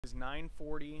It's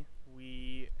 9:40.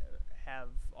 We have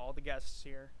all the guests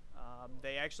here.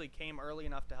 They actually came early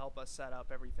enough to help us set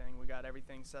up everything. We got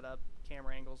everything set up.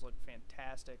 Camera angles look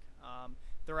fantastic.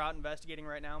 They're out investigating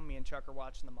right now. Me and Chuck are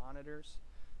watching the monitors.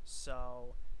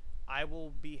 So I will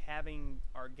be having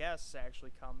our guests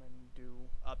actually come and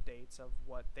do updates of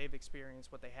what they've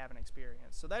experienced, what they haven't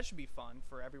experienced. So that should be fun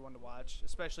for everyone to watch,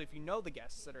 especially if you know the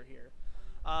guests that are here.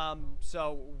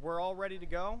 So we're all ready to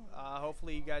go.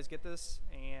 Hopefully you guys get this,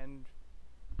 and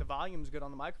the volume's good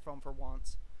on the microphone for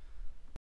once.